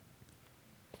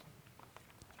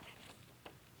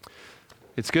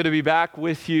It's good to be back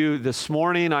with you this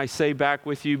morning. I say back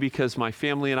with you because my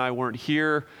family and I weren't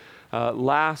here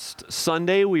last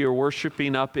Sunday. We were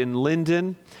worshiping up in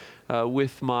Linden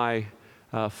with my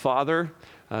father,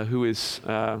 who is,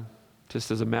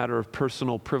 just as a matter of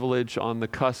personal privilege, on the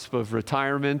cusp of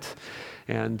retirement.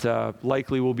 And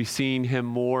likely we'll be seeing him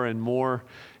more and more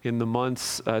in the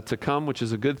months to come, which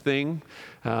is a good thing.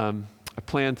 I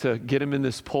plan to get him in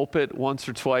this pulpit once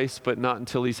or twice, but not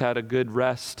until he's had a good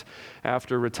rest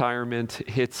after retirement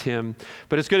hits him.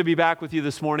 But it's good to be back with you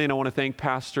this morning. I want to thank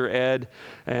Pastor Ed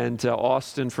and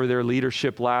Austin for their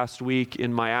leadership last week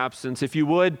in my absence. If you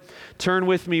would, turn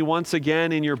with me once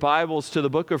again in your Bibles to the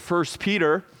book of 1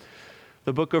 Peter.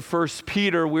 The book of 1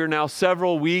 Peter, we're now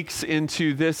several weeks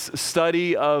into this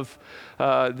study of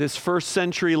this first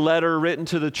century letter written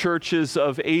to the churches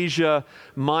of Asia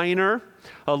Minor,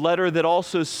 a letter that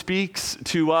also speaks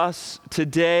to us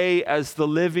today as the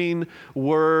living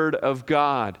Word of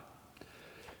God.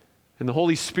 And the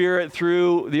Holy Spirit,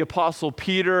 through the Apostle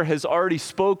Peter, has already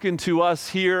spoken to us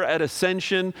here at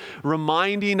Ascension,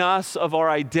 reminding us of our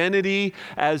identity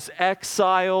as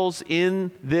exiles in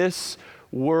this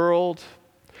world.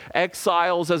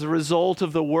 Exiles as a result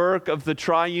of the work of the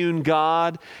triune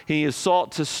God. He has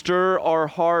sought to stir our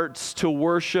hearts to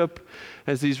worship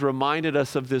as he's reminded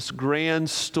us of this grand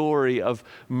story of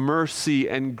mercy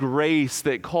and grace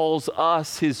that calls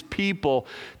us, his people,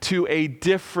 to a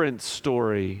different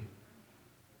story.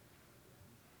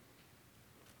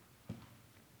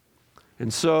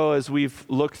 And so as we've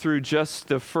looked through just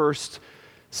the first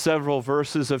several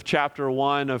verses of chapter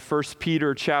 1 of 1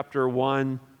 Peter chapter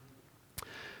 1,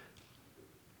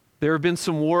 there have been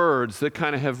some words that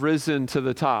kind of have risen to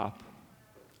the top.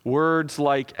 Words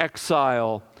like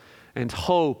exile and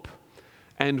hope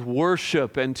and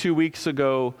worship, and 2 weeks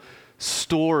ago,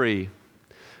 story.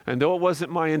 And though it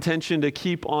wasn't my intention to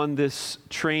keep on this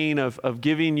train of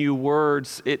giving you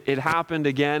words, it happened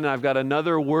again. I've got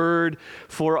another word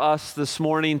for us this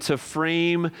morning to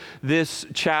frame this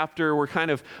chapter. We're kind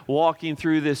of walking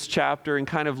through this chapter and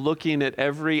kind of looking at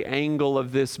every angle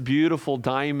of this beautiful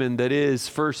diamond that is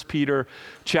 1 Peter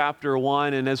chapter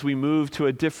 1. And as we move to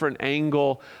a different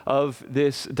angle of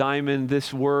this diamond,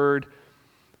 this word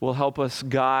will help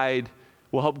guide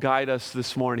us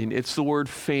this morning. It's the word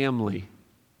family.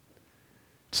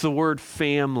 It's the word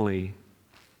family.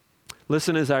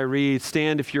 Listen as I read.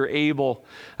 Stand if you're able.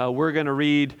 We're going to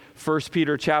read 1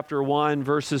 Peter chapter 1,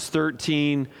 verses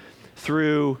 13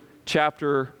 through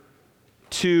chapter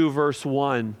 2, verse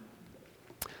 1.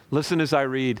 Listen as I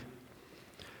read.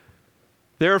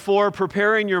 Therefore,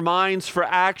 preparing your minds for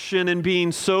action and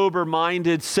being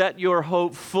sober-minded, set your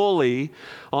hope fully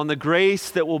on the grace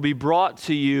that will be brought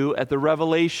to you at the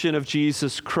revelation of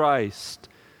Jesus Christ.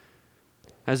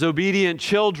 As obedient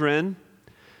children,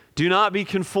 do not be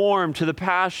conformed to the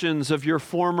passions of your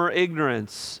former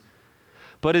ignorance.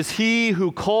 But as he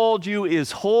who called you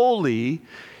is holy,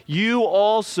 you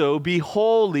also be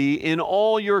holy in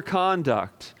all your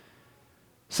conduct.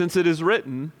 Since it is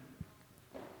written,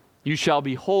 you shall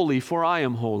be holy, for I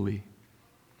am holy.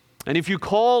 And if you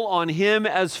call on him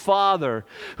as Father,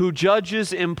 who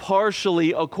judges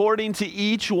impartially according to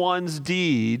each one's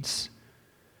deeds,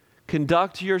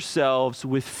 conduct yourselves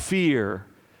with fear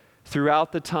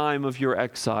throughout the time of your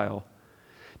exile,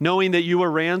 knowing that you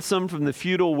were ransomed from the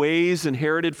futile ways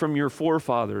inherited from your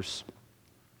forefathers,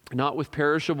 not with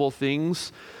perishable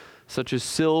things such as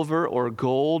silver or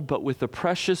gold, but with the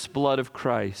precious blood of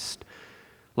Christ,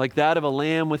 like that of a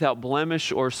lamb without blemish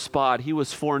or spot. He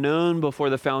was foreknown before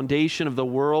the foundation of the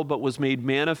world, but was made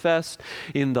manifest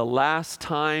in the last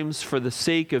times for the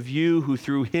sake of you, who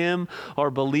through him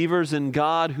are believers in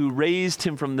God, who raised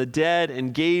him from the dead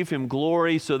and gave him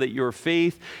glory, so that your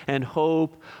faith and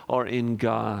hope are in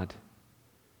God.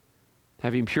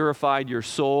 Having purified your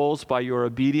souls by your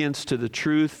obedience to the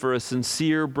truth for a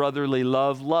sincere brotherly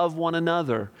love, love one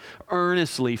another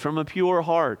earnestly from a pure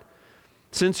heart,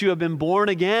 since you have been born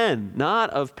again, not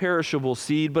of perishable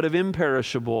seed, but of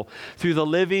imperishable, through the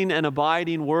living and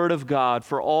abiding Word of God.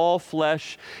 For all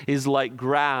flesh is like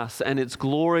grass, and its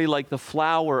glory like the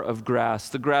flower of grass.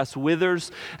 The grass withers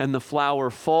and the flower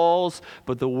falls,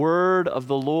 but the word of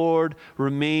the Lord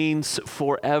remains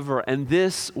forever. And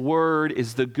this word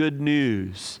is the good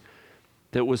news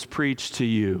that was preached to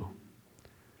you.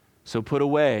 So put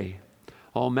away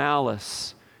all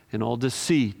malice and all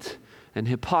deceit and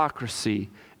hypocrisy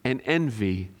and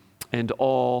envy and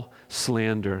all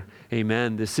slander.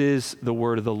 Amen. This is the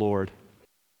word of the Lord.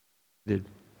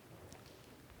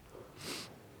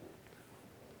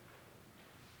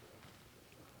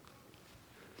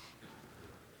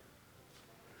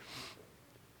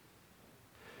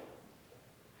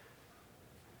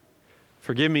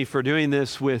 Forgive me for doing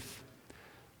this with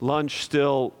lunch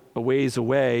still a ways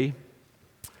away.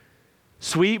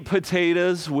 Sweet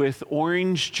potatoes with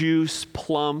orange juice,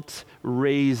 plumped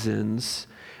raisins,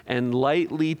 and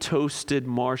lightly toasted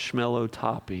marshmallow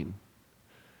topping.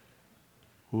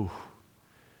 Ooh,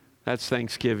 that's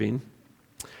Thanksgiving.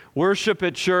 Worship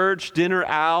at church, dinner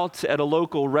out at a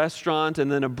local restaurant,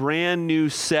 and then a brand new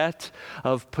set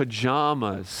of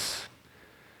pajamas.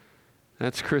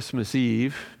 That's Christmas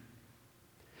Eve.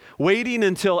 Waiting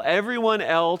until everyone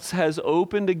else has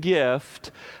opened a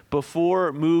gift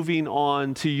before moving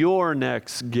on to your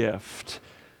next gift.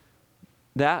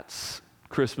 That's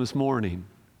Christmas morning.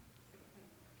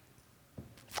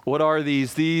 What are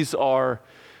these? These are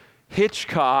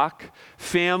Hitchcock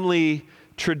family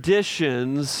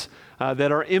traditions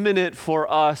that are imminent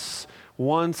for us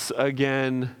once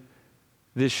again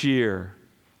this year.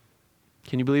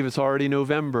 Can you believe it's already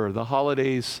November? The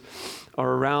holidays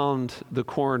are around the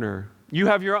corner. You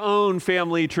have your own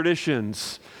family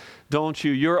traditions, don't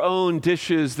you? Your own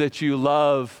dishes that you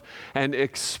love and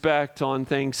expect on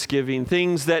Thanksgiving.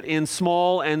 Things that in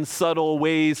small and subtle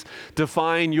ways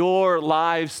define your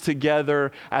lives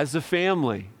together as a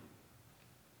family.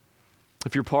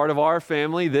 If you're part of our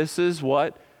family, this is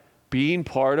what being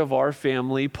part of our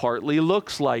family partly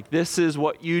looks like. This is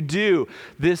what you do.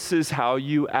 This is how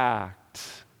you act.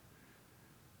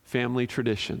 Family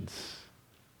traditions.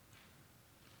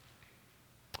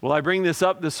 Well, I bring this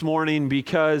up this morning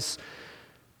because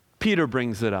Peter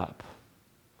brings it up.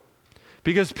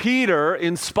 Because Peter,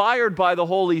 inspired by the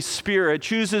Holy Spirit,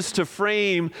 chooses to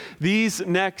frame these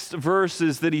next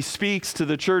verses that he speaks to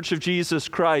the Church of Jesus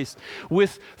Christ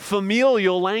with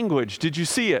familial language. Did you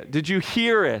see it? Did you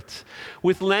hear it?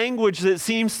 With language that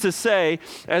seems to say,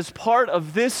 as part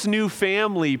of this new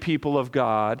family, people of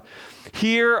God,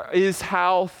 here is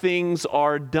how things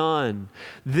are done.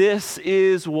 This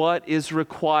is what is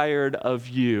required of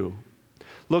you.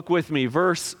 Look with me,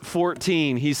 verse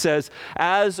 14. He says,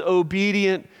 as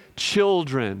obedient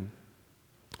children.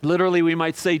 Literally, we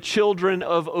might say children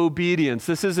of obedience.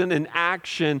 This isn't an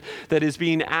action that is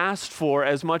being asked for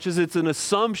as much as it's an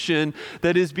assumption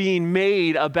that is being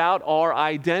made about our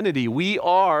identity. We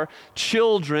are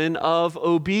children of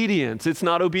obedience. It's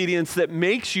not obedience that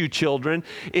makes you children.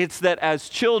 It's that as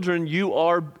children, you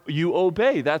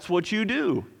obey. That's what you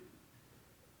do.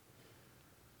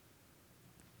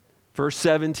 Verse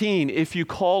 17, if you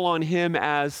call on him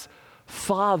as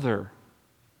Father.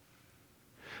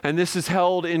 And this is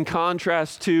held in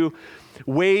contrast to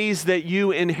ways that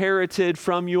you inherited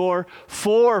from your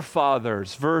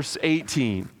forefathers. Verse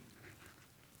 18.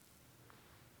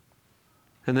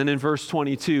 And then in verse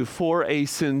 22, for a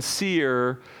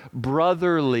sincere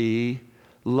brotherly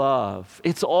love.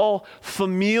 It's all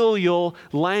familial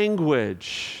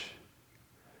language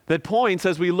that points,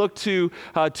 as we looked to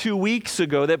 2 weeks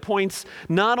ago, that points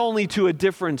not only to a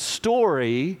different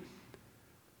story,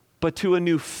 but to a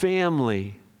new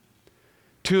family,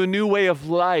 to a new way of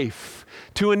life,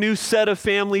 to a new set of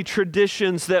family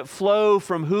traditions that flow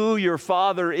from who your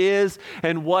father is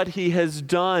and what he has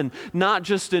done. Not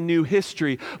just a new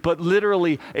history, but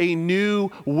literally a new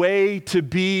way to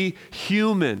be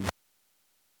human.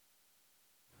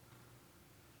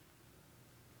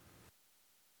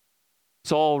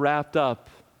 It's all wrapped up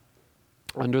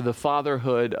under the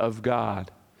fatherhood of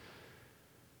God.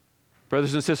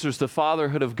 Brothers and sisters, the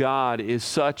fatherhood of God is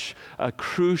such a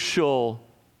crucial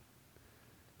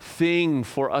thing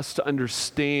for us to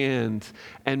understand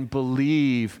and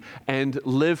believe and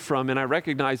live from. And I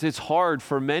recognize it's hard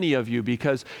for many of you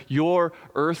because your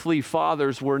earthly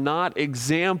fathers were not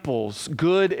examples,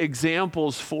 good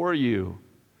examples for you.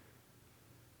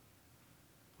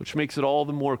 Which makes it all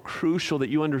the more crucial that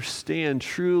you understand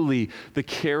truly the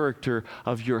character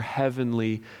of your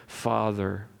heavenly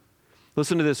Father.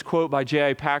 Listen to this quote by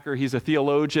J.I. Packer. He's a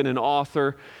theologian and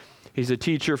author. He's a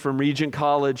teacher from Regent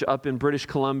College up in British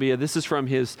Columbia. This is from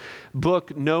his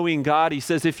book, Knowing God. He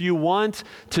says, if you want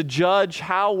to judge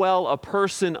how well a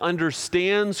person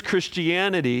understands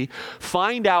Christianity,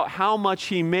 find out how much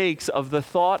he makes of the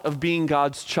thought of being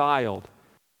God's child.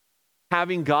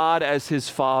 Having God as his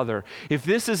Father. If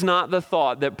this is not the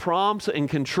thought that prompts and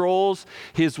controls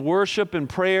his worship and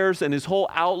prayers and his whole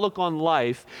outlook on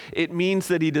life, it means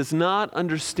that he does not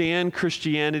understand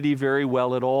Christianity very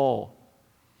well at all.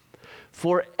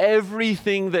 For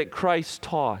everything that Christ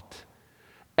taught,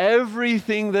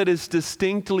 everything that is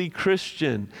distinctly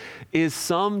Christian is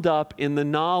summed up in the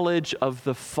knowledge of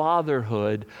the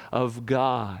fatherhood of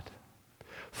God.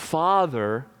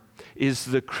 Father is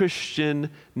the Christian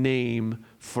name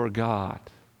for God.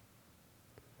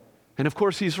 And of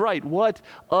course, he's right. What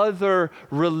other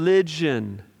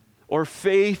religion or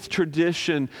faith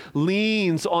tradition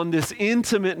leans on this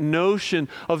intimate notion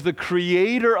of the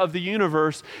creator of the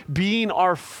universe being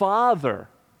our Father,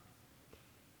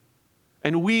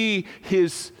 and we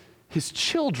his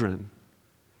children,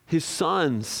 his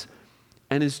sons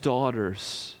and his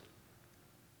daughters?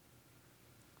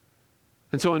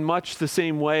 And so in much the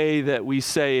same way that we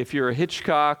say, if you're a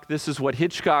Hitchcock, this is what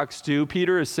Hitchcocks do,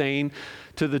 Peter is saying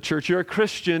to the church, you're a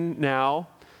Christian now.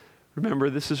 Remember,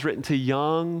 this is written to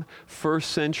young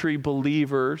first century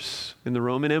believers in the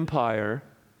Roman Empire.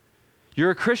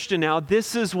 You're a Christian now.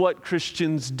 This is what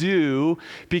Christians do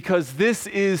because this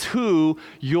is who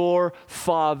your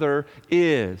Father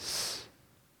is.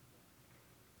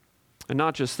 And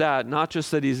not just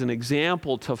that he's an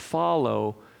example to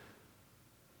follow,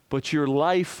 but your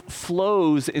life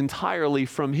flows entirely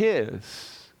from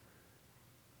his.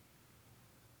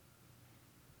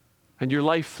 And your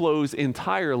life flows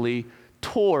entirely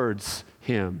towards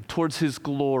him, towards his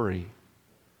glory.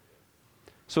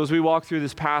 So as we walk through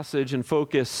this passage and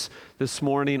focus this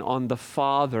morning on the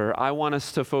Father, I want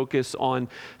us to focus on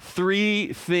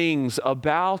three things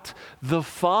about the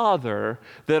Father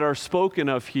that are spoken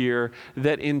of here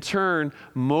that in turn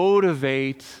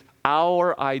motivate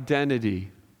our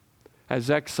identity as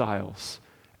exiles,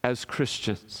 as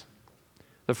Christians.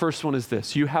 The first one is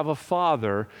this: you have a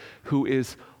Father who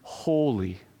is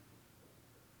holy.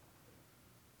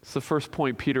 It's the first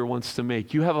point Peter wants to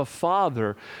make. You have a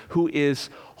Father who is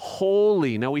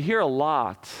holy. Now, we hear a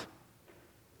lot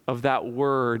of that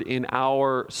word in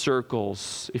our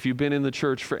circles, if you've been in the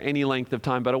church for any length of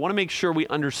time, but I want to make sure we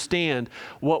understand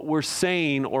what we're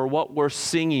saying or what we're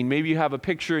singing. Maybe you have a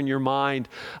picture in your mind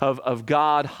of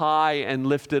God high and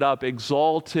lifted up,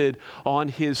 exalted on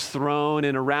his throne,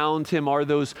 and around him are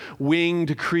those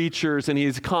winged creatures, and he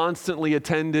is constantly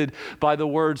attended by the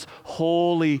words,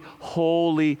 holy,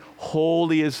 holy,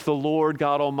 holy is the Lord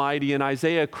God Almighty. And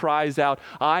Isaiah cries out,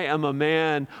 I am a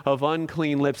man of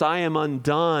unclean lips. I am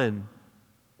undone.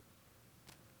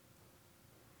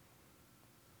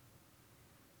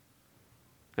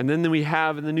 And then we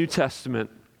have in the New Testament,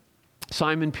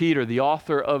 Simon Peter, the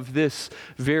author of this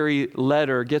very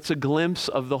letter, gets a glimpse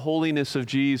of the holiness of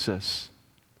Jesus.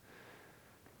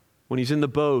 When he's in the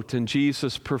boat and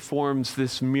Jesus performs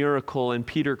this miracle, and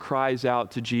Peter cries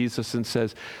out to Jesus and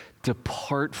says,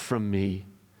 "Depart from me,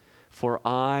 for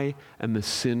I am a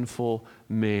sinful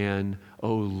man,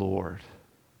 O Lord."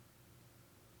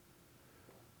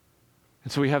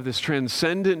 And so we have this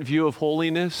transcendent view of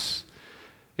holiness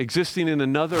existing in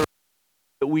another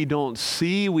that we don't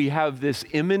see. We have this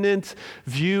imminent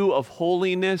view of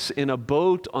holiness in a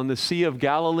boat on the Sea of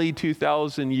Galilee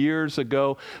 2,000 years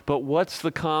ago. But what's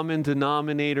the common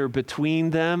denominator between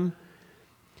them?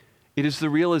 It is the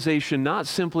realization not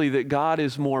simply that God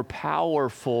is more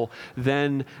powerful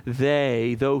than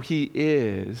they, though he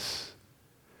is,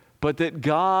 but that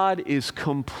God is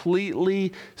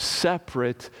completely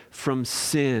separate from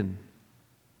sin.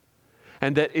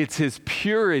 And that it's his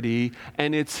purity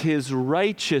and it's his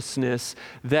righteousness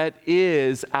that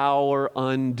is our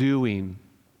undoing.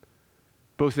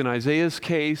 Both in Isaiah's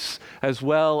case as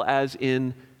well as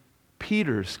in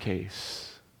Peter's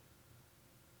case.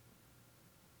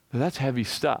 Now that's heavy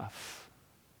stuff.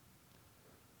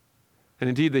 And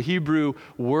indeed, the Hebrew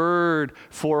word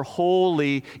for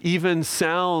holy even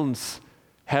sounds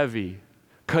heavy.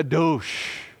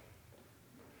 Kadosh.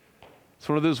 It's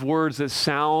one of those words that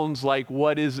sounds like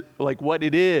what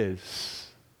it is.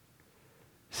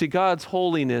 See, God's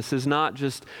holiness is not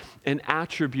just an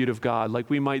attribute of God, like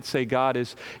we might say God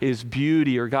is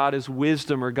beauty, or God is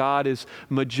wisdom, or God is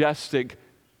majestic.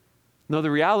 No, the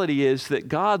reality is that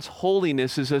God's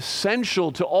holiness is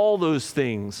essential to all those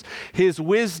things. His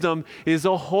wisdom is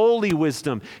a holy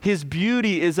wisdom. His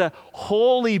beauty is a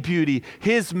holy beauty.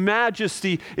 His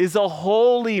majesty is a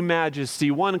holy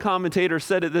majesty. One commentator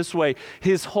said it this way: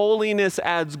 his holiness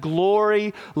adds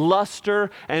glory,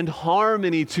 luster, and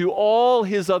harmony to all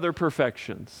his other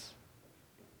perfections.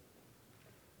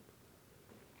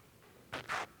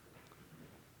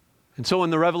 And so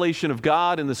in the revelation of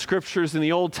God in the scriptures in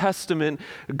the Old Testament,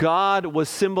 God was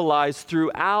symbolized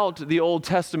throughout the Old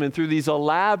Testament through these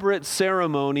elaborate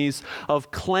ceremonies of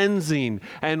cleansing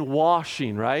and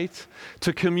washing, right?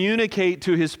 To communicate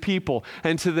to his people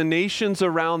and to the nations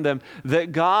around them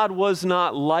that God was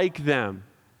not like them.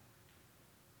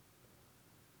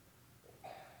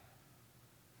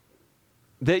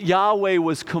 That Yahweh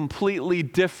was completely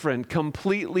different,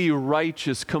 completely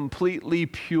righteous, completely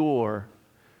pure.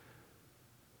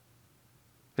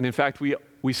 And in fact, we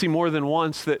we see more than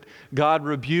once that God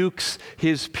rebukes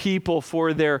his people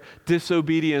for their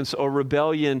disobedience or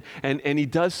rebellion, and he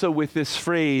does so with this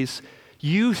phrase,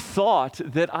 "You thought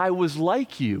that I was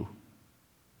like you."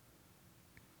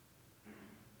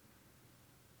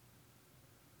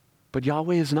 But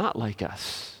Yahweh is not like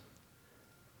us.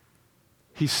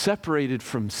 He's separated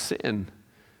from sin.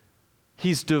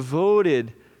 He's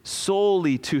devoted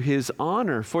solely to his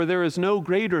honor, for there is no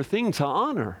greater thing to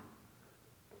honor.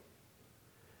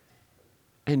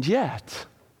 And yet,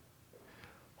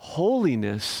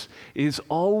 holiness is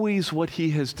always what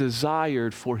he has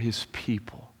desired for his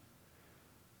people.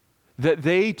 That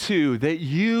they too, that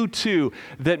you too,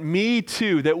 that me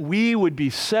too, that we would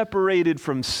be separated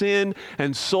from sin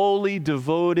and solely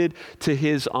devoted to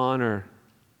his honor.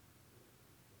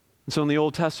 And so in the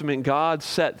Old Testament, God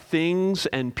set things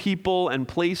and people and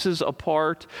places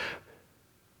apart.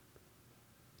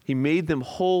 He made them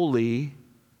holy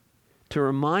to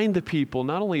remind the people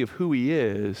not only of who he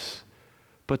is,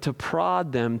 but to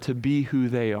prod them to be who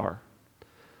they are.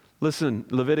 Listen,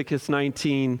 Leviticus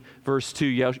 19, verse 2,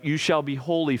 "You shall be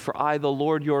holy, for I, the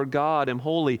Lord your God, am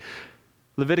holy."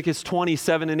 Leviticus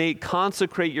 27 and 8,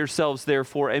 "Consecrate yourselves,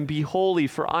 therefore, and be holy,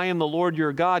 for I am the Lord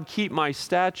your God. Keep my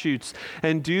statutes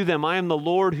and do them. I am the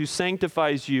Lord who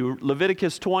sanctifies you."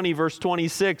 Leviticus 20, verse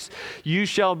 26, "You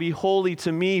shall be holy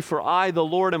to me, for I, the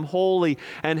Lord, am holy,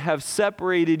 and have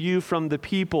separated you from the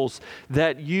peoples,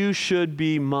 that you should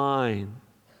be mine."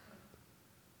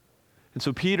 And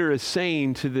so Peter is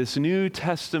saying to this New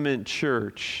Testament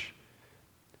church,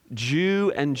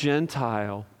 Jew and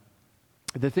Gentile,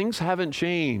 that things haven't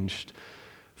changed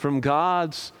from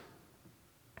God's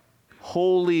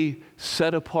holy,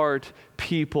 set-apart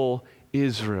people,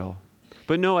 Israel.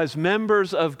 But no, as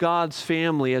members of God's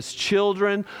family, as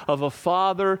children of a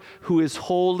Father who is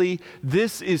holy,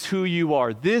 this is who you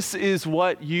are. This is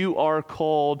what you are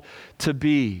called to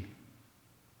be.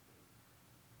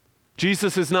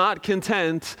 Jesus is not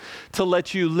content to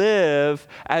let you live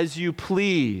as you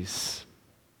please.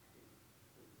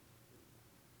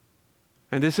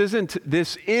 And this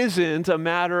isn't a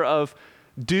matter of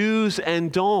do's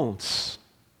and don'ts.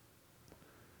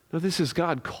 No, this is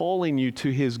God calling you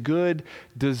to his good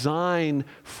design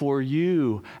for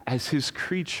you as his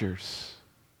creatures.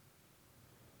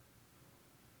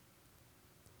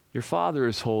 Your Father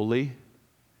is holy.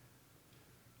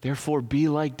 Therefore, be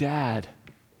like Dad.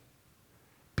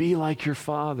 Be like your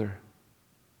Father.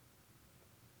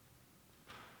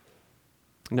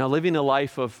 Now, living a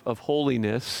life of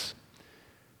holiness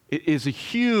is a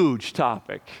huge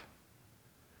topic.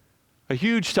 A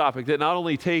huge topic that not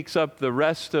only takes up the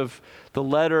rest of the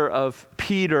letter of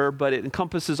Peter, but it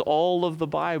encompasses all of the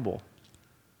Bible.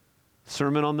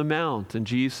 Sermon on the Mount and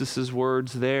Jesus'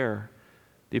 words there.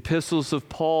 The epistles of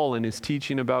Paul and his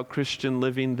teaching about Christian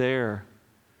living there.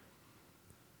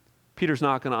 Peter's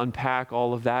not going to unpack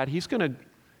all of that. He's going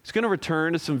to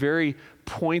return to some very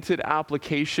pointed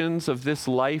applications of this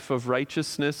life of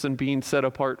righteousness and being set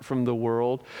apart from the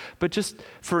world. But just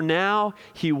for now,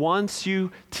 he wants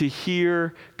you to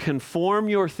hear, conform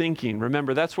your thinking.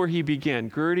 Remember, that's where he began.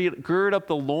 Gird up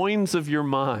the loins of your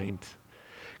mind.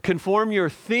 Conform your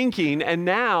thinking, and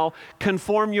now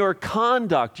conform your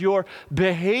conduct, your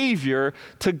behavior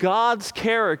to God's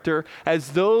character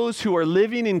as those who are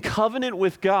living in covenant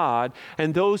with God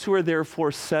and those who are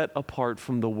therefore set apart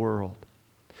from the world.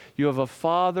 You have a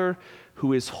Father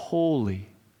who is holy,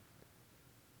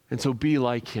 and so be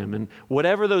like him. And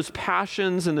whatever those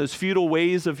passions and those futile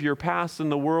ways of your past in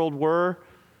the world were,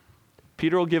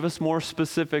 Peter will give us more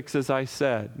specifics, as I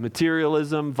said.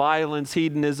 Materialism, violence,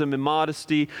 hedonism,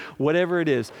 immodesty, whatever it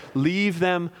is, leave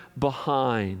them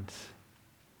behind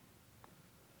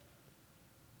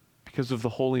because of the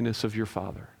holiness of your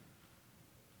Father.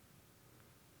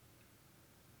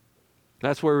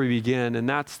 That's where we begin, and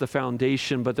that's the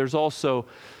foundation, but there's also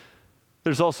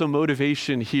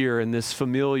motivation here in this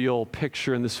familial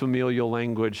picture, in this familial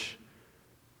language.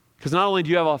 Because not only do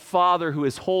you have a Father who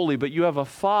is holy, but you have a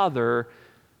Father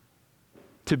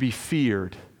to be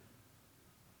feared.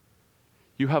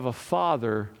 You have a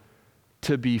Father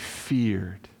to be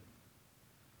feared.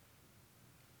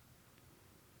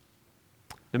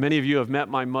 And many of you have met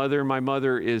my mother. My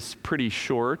mother is pretty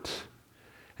short.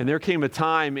 And there came a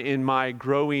time in my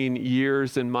growing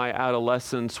years and my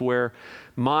adolescence where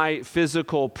my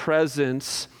physical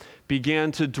presence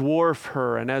began to dwarf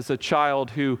her, and as a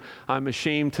child who, I'm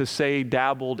ashamed to say,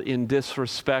 dabbled in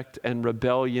disrespect and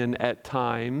rebellion at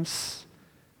times,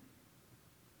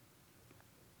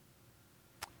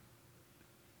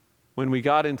 when we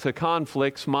got into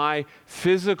conflicts, my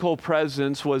physical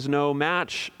presence was no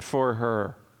match for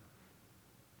her.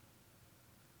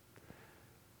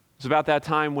 was about that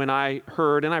time when I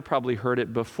heard, and I probably heard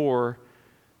it before,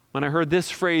 when I heard this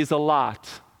phrase a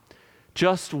lot: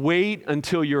 just wait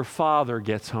until your father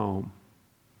gets home.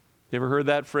 You ever heard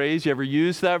that phrase? You ever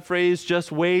used that phrase?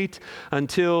 Just wait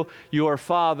until your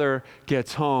father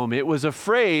gets home. It was a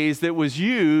phrase that was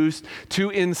used to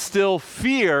instill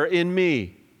fear in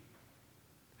me.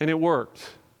 And it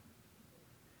worked.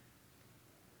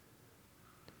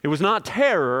 It was not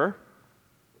terror.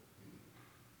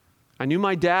 I knew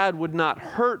my dad would not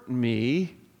hurt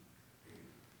me,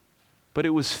 but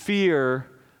it was fear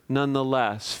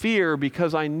nonetheless. Fear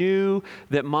because I knew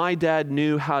that my dad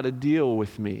knew how to deal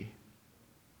with me,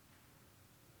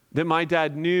 that my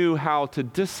dad knew how to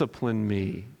discipline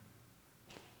me.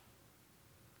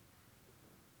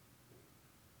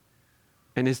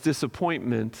 And his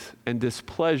disappointment and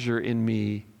displeasure in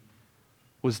me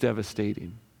was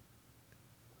devastating.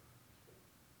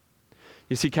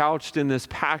 You see, couched in this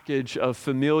package of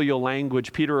familial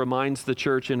language, Peter reminds the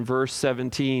church in verse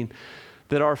 17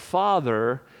 that our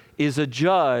Father is a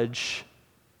judge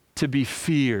to be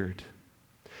feared.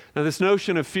 Now, this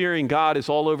notion of fearing God is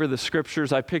all over the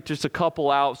scriptures. I picked just a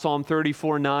couple out. Psalm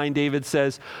 34:9, David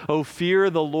says, "Oh, fear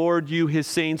the Lord, you his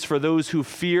saints, for those who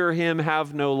fear him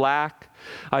have no lack."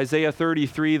 Isaiah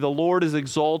 33, "The Lord is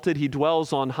exalted, he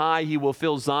dwells on high, he will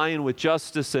fill Zion with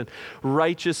justice and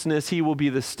righteousness. He will be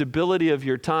the stability of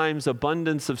your times,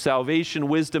 abundance of salvation,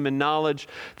 wisdom and knowledge.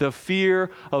 The fear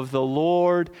of the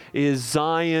Lord is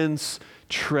Zion's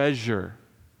treasure."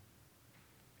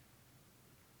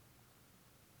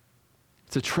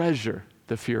 It's a treasure,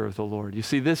 the fear of the Lord. You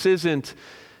see, this isn't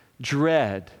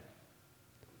dread.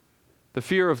 The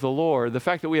fear of the Lord, the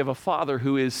fact that we have a Father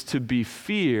who is to be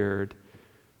feared,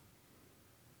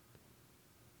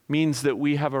 means that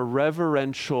we have a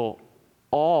reverential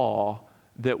awe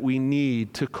that we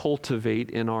need to cultivate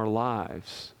in our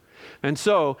lives. And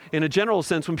so, in a general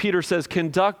sense, when Peter says,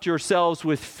 conduct yourselves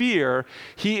with fear,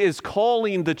 he is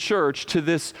calling the church to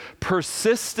this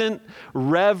persistent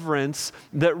reverence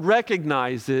that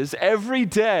recognizes every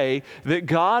day that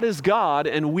God is God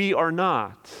and we are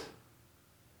not.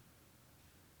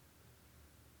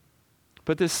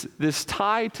 But this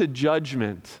tie to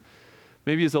judgment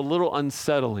maybe is a little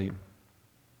unsettling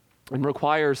and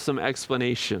requires some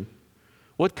explanation.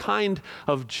 What kind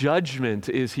of judgment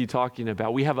is he talking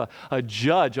about? We have a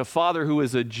judge, a father who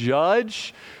is a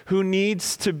judge who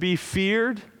needs to be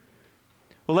feared.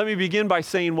 Well, let me begin by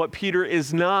saying what Peter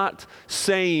is not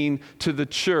saying to the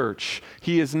church.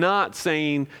 He is not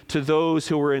saying to those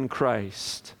who are in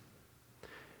Christ.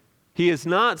 He is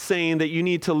not saying that you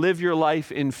need to live your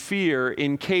life in fear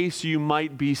in case you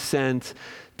might be sent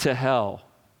to hell.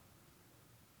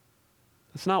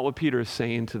 That's not what Peter is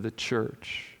saying to the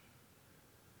church.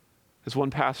 As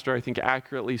one pastor, I think,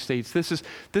 accurately states, this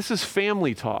is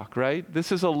family talk, right?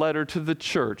 This is a letter to the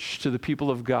church, to the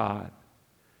people of God.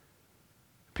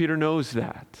 Peter knows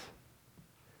that.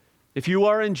 If you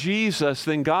are in Jesus,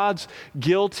 then God's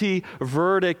guilty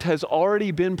verdict has already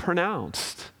been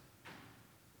pronounced.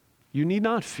 You need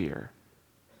not fear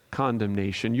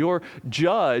condemnation. Your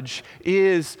judge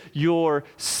is your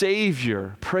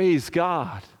Savior. Praise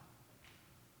God.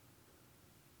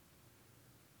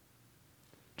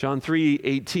 John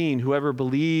 3:18, whoever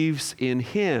believes in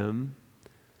him,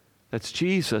 that's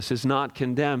Jesus, is not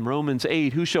condemned. Romans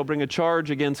 8, who shall bring a charge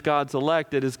against God's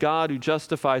elect? It is God who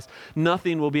justifies.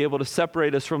 Nothing will be able to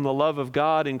separate us from the love of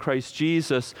God in Christ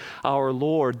Jesus our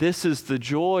Lord. This is the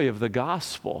joy of the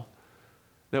gospel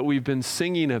that we've been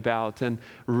singing about and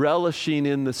relishing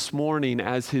in this morning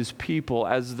as his people,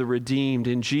 as the redeemed.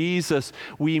 In Jesus,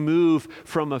 we move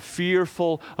from a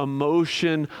fearful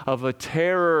emotion of a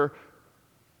terror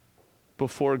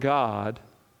before God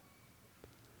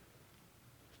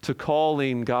to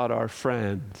calling God our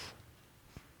friend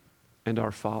and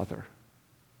our Father.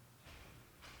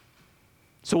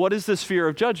 So what is this fear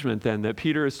of judgment then that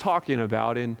Peter is talking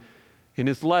about in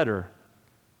his letter?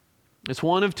 It's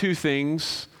one of two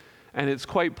things, and it's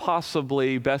quite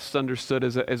possibly best understood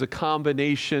as a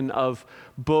combination of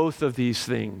both of these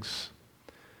things.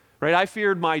 Right? I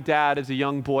feared my dad as a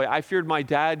young boy. I feared my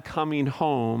dad coming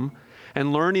home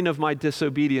and learning of my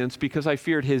disobedience because I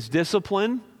feared his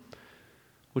discipline,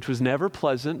 which was never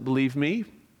pleasant, believe me,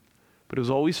 but it was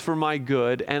always for my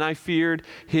good, and I feared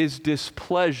his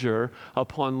displeasure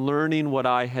upon learning what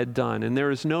I had done. And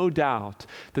there is no doubt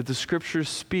that the scriptures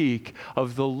speak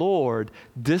of the Lord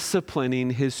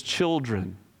disciplining his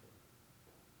children.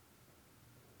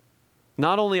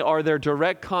 Not only are there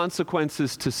direct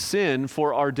consequences to sin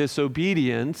for our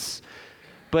disobedience,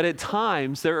 but at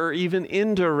times there are even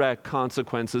indirect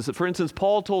consequences. For instance,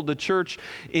 Paul told the church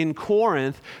in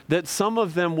Corinth that some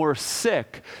of them were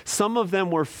sick. Some of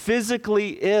them were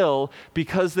physically ill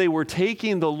because they were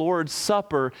taking the Lord's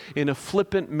Supper in a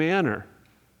flippant manner.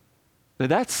 Now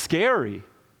that's scary.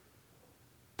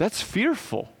 That's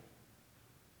fearful.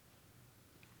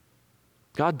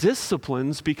 God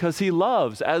disciplines because he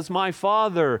loves, as my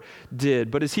Father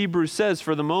did. But as Hebrews says,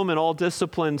 for the moment, all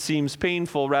discipline seems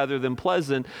painful rather than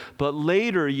pleasant, but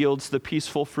later yields the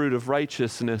peaceful fruit of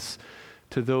righteousness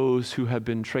to those who have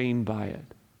been trained by it.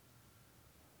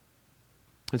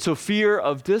 And so fear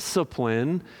of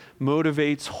discipline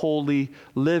motivates holy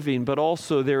living, but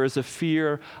also there is a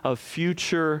fear of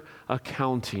future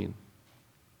accounting.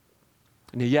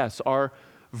 And yes, our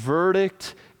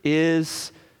verdict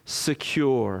is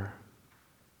secure.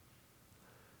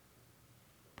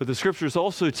 But the scriptures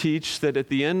also teach that at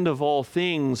the end of all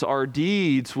things, our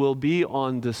deeds will be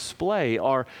on display.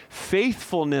 Our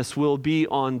faithfulness will be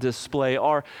on display.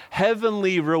 Our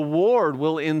heavenly reward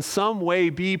will in some way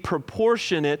be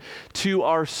proportionate to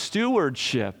our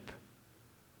stewardship.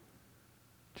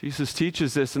 Jesus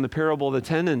teaches this in the parable of the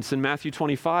tenants in Matthew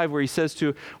 25, where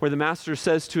the master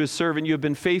says to his servant, "You have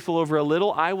been faithful over a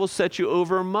little, I will set you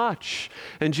over much."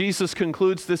 And Jesus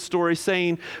concludes this story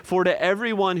saying, "For to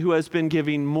everyone who has been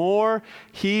giving more,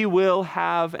 he will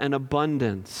have an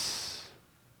abundance."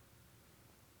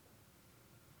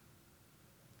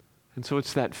 And so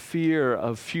it's that fear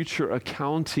of future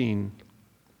accounting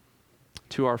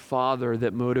to our Father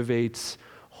that motivates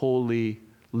holy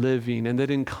living, and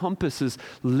that encompasses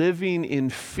living in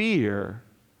fear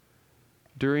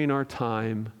during our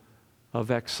time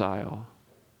of exile.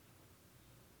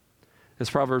 As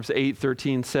Proverbs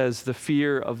 8:13 says, the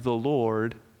fear of the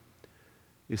Lord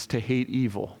is to hate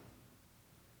evil.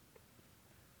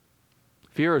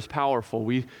 Fear is powerful.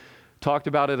 We talked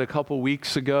about it a couple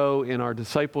weeks ago in our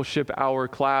discipleship hour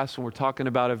class when we're talking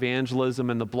about evangelism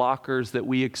and the blockers that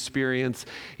we experience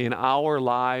in our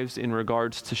lives in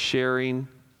regards to sharing.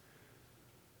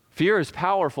 Fear is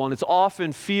powerful, and it's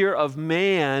often fear of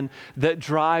man that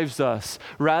drives us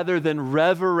rather than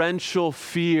reverential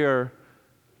fear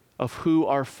of who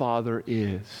our Father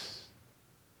is.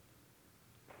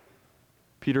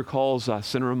 Peter calls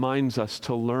us and reminds us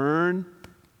to learn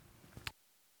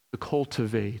to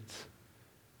cultivate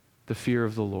the fear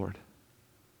of the Lord.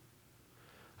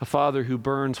 A Father who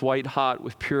burns white hot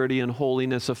with purity and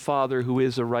holiness, a Father who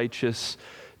is a righteous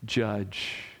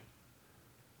judge.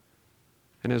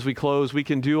 And as we close, we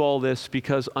can do all this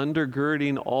because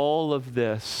undergirding all of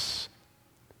this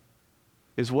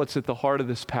is what's at the heart of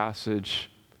this passage.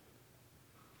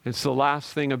 It's the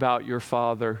last thing about your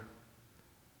Father.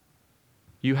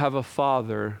 You have a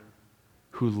Father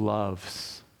who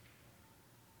loves.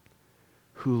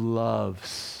 Who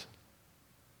loves.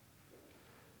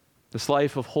 This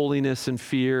life of holiness and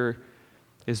fear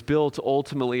is built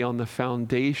ultimately on the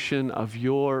foundation of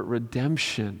your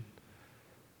redemption,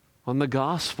 on the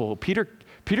gospel. Peter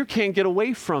can't get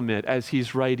away from it as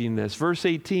he's writing this. Verse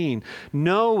 18,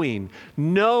 knowing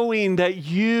that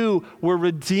you were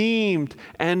redeemed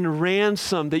and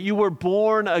ransomed, that you were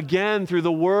born again through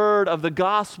the word of the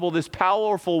gospel, this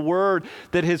powerful word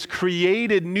that has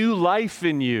created new life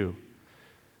in you,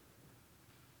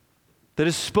 that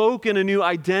has spoken a new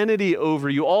identity over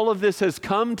you. All of this has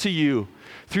come to you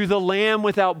through the Lamb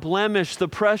without blemish, the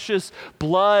precious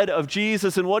blood of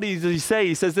Jesus. And what does he say?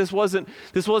 He says this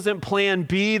wasn't plan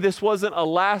B. This wasn't a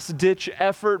last-ditch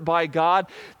effort by God.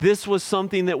 This was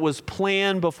something that was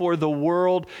planned before the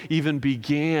world even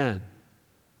began.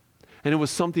 And it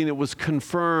was something that was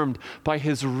confirmed by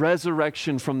his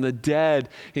resurrection from the dead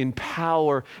in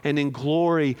power and in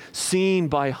glory, seen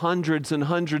by hundreds and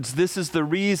hundreds. This is the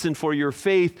reason for your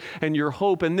faith and your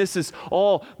hope. And this is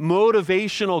all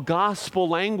motivational gospel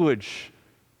language,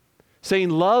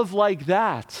 saying love like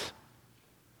that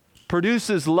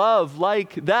produces love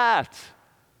like that.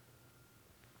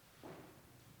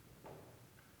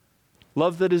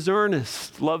 Love that is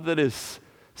earnest, love that is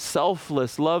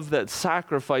selfless, love that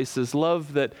sacrifices,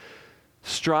 love that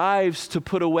strives to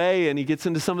put away, and he gets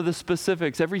into some of the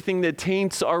specifics, everything that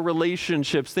taints our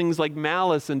relationships, things like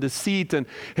malice and deceit and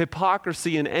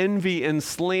hypocrisy and envy and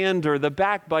slander, the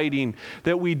backbiting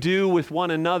that we do with one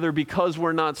another because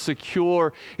we're not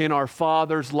secure in our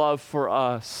Father's love for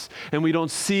us, and we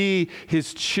don't see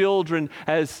his children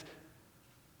as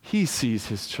he sees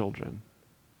his children.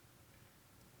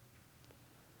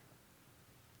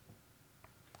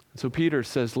 So Peter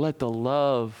says, let the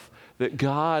love that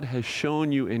God has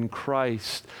shown you in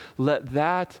Christ, let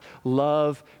that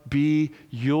love be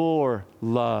your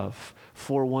love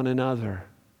for one another.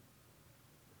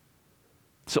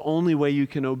 It's the only way you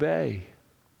can obey.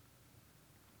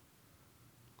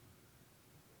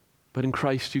 But in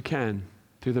Christ you can.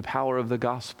 Through the power of the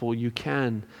gospel, you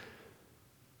can.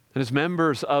 And as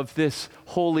members of this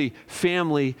holy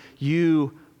family,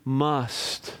 you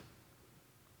must.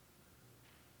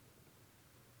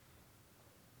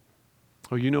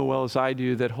 Oh, you know well as I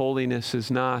do that holiness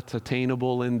is not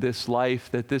attainable in this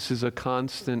life, that this is a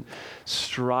constant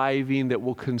striving that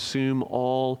will consume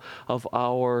all of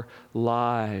our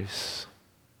lives.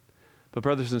 But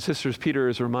brothers and sisters, Peter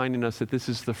is reminding us that this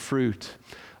is the fruit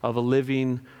of a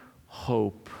living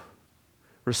hope,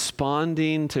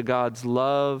 responding to God's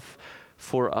love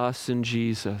for us in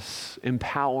Jesus,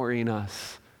 empowering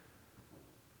us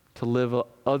to live an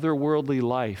otherworldly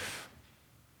life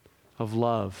of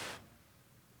love,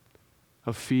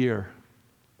 of fear,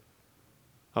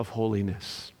 of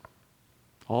holiness,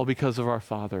 all because of our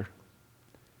Father.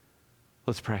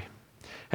 Let's pray.